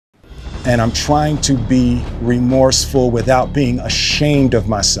and I'm trying to be remorseful without being ashamed of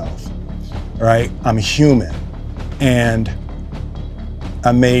myself, right? I'm human, and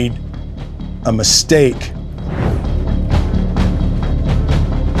I made a mistake.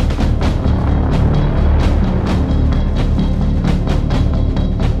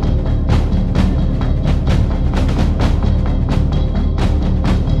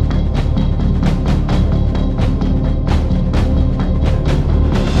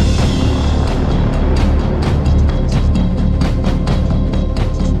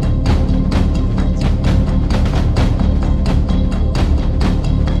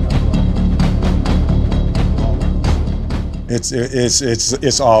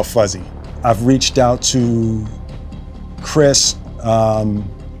 It's all fuzzy. I've reached out to Kris, and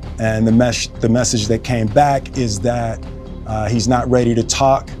the message that came back is that he's not ready to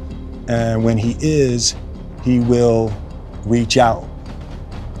talk, and when he is, he will reach out.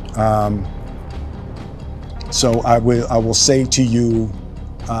 So I will say to you,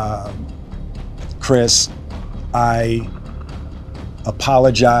 Kris, I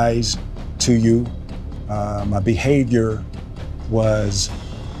apologize to you. My behavior was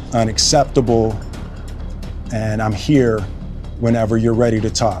unacceptable, and I'm here whenever you're ready to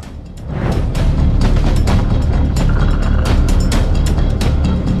talk.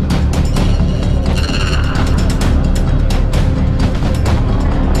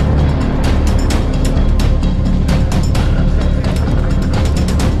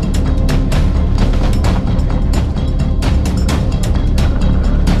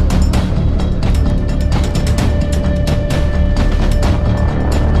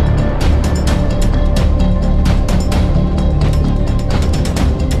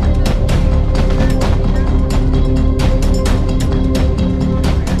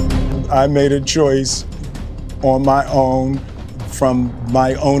 I made a choice on my own, from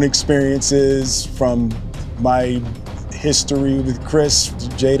my own experiences, from my history with Kris.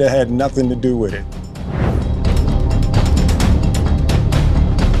 Jada had nothing to do with it.